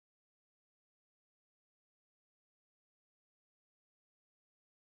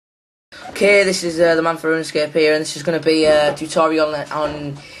Okay, this is the man for RuneScape here, and this is going to be a tutorial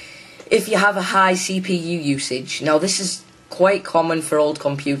on if you have a high CPU usage. Now, this is quite common for old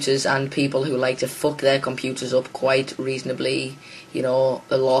computers and people who like to fuck their computers up quite reasonably. You know,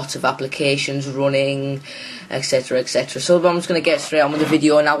 a lot of applications running, etc, etc. So I'm just going to get straight on with the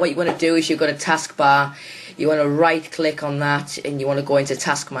video. Now, what you want to do is you've got a taskbar. You want to right click on that and you want to go into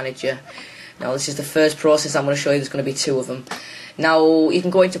Task Manager. Now, this is the first process I'm going to show you. There's going to be two of them. Now, you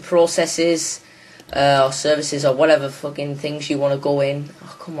can go into processes or services or whatever fucking things you want to go in.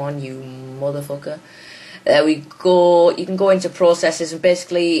 Oh, come on, you motherfucker. There we go. You can go into processes and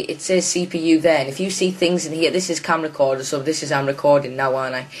basically it says CPU there. And if you see things in here, this is cam recorder, so this is I'm recording now,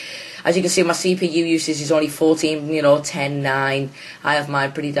 aren't I? As you can see, my CPU usage is only 14, 10, 9. I have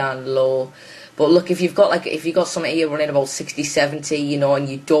mine pretty darn low. But look, if you've got something here running about 60, 70, and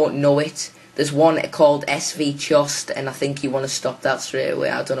you don't know it, there's one called svchost, and I think you want to stop that straight away.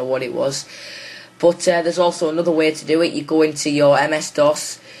 I don't know what it was. But there's also another way to do it. You go into your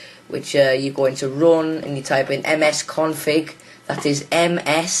MS-DOS, which you go into Run, and you type in msconfig. That is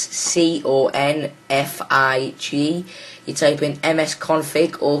msconfig. You type in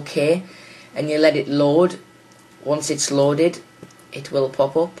msconfig, OK, and you let it load. Once it's loaded, it will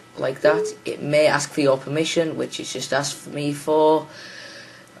pop up like that. It may ask for your permission, which it's just asked for me for.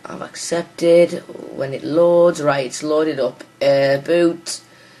 I've accepted. When it loads, right, it's loaded up. Boot,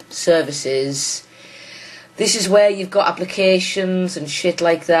 services. This is where you've got applications and shit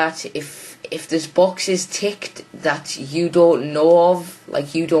like that. If there's boxes ticked that you don't know of,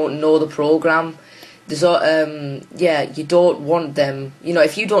 like you don't know the program, there's you don't want them.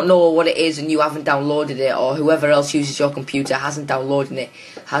 If you don't know what it is and you haven't downloaded it, or whoever else uses your computer hasn't downloaded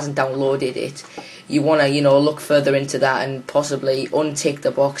it, you want to look further into that and possibly untick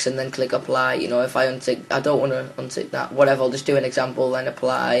the box and then click apply. If I don't want to untick that, whatever, I'll just do an example and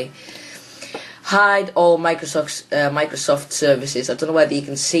apply. Hide all Microsoft services. I don't know whether you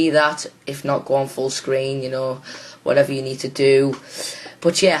can see that. If not, go on full screen, whatever you need to do.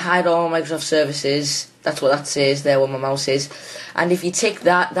 But yeah, hide all Microsoft services. That's what that says there where my mouse is. And if you tick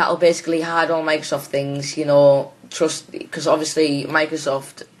that, that'll basically hide all Microsoft things, because obviously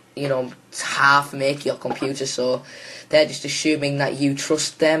Microsoft, half make your computer, so they're just assuming that you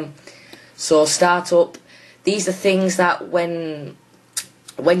trust them. So startup, these are things that when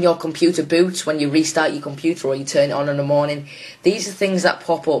your computer boots, when you restart your computer or you turn it on in the morning, these are things that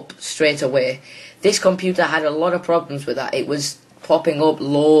pop up straight away. This computer had a lot of problems with that. It was popping up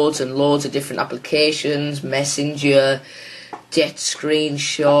loads and loads of different applications, Messenger, Jet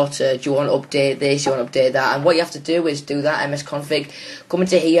Screenshot, do you want to update this, you want to update that, and what you have to do is do that msconfig, come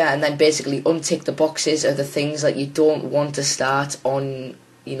into here and then basically untick the boxes of the things that you don't want to start on,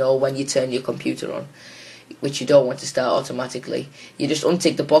 when you turn your computer on, which you don't want to start automatically. You just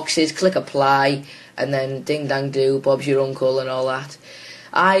untick the boxes, click apply, and then ding dang do, Bob's your uncle and all that.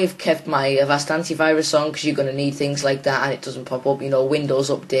 I've kept my Avast antivirus on because you're going to need things like that and it doesn't pop up, Windows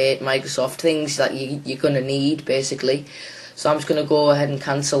Update, Microsoft, things that you're going to need basically. So I'm just going to go ahead and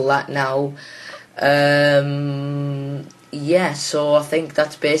cancel that now. Yeah, so I think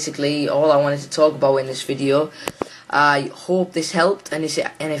that's basically all I wanted to talk about in this video. I hope this helped, and if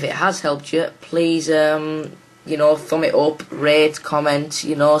it has helped you, please, thumb it up, rate, comment,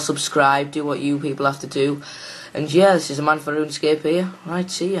 subscribe, do what you people have to do. And yeah, this is the man for RuneScape here. Right,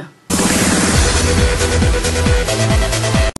 see ya.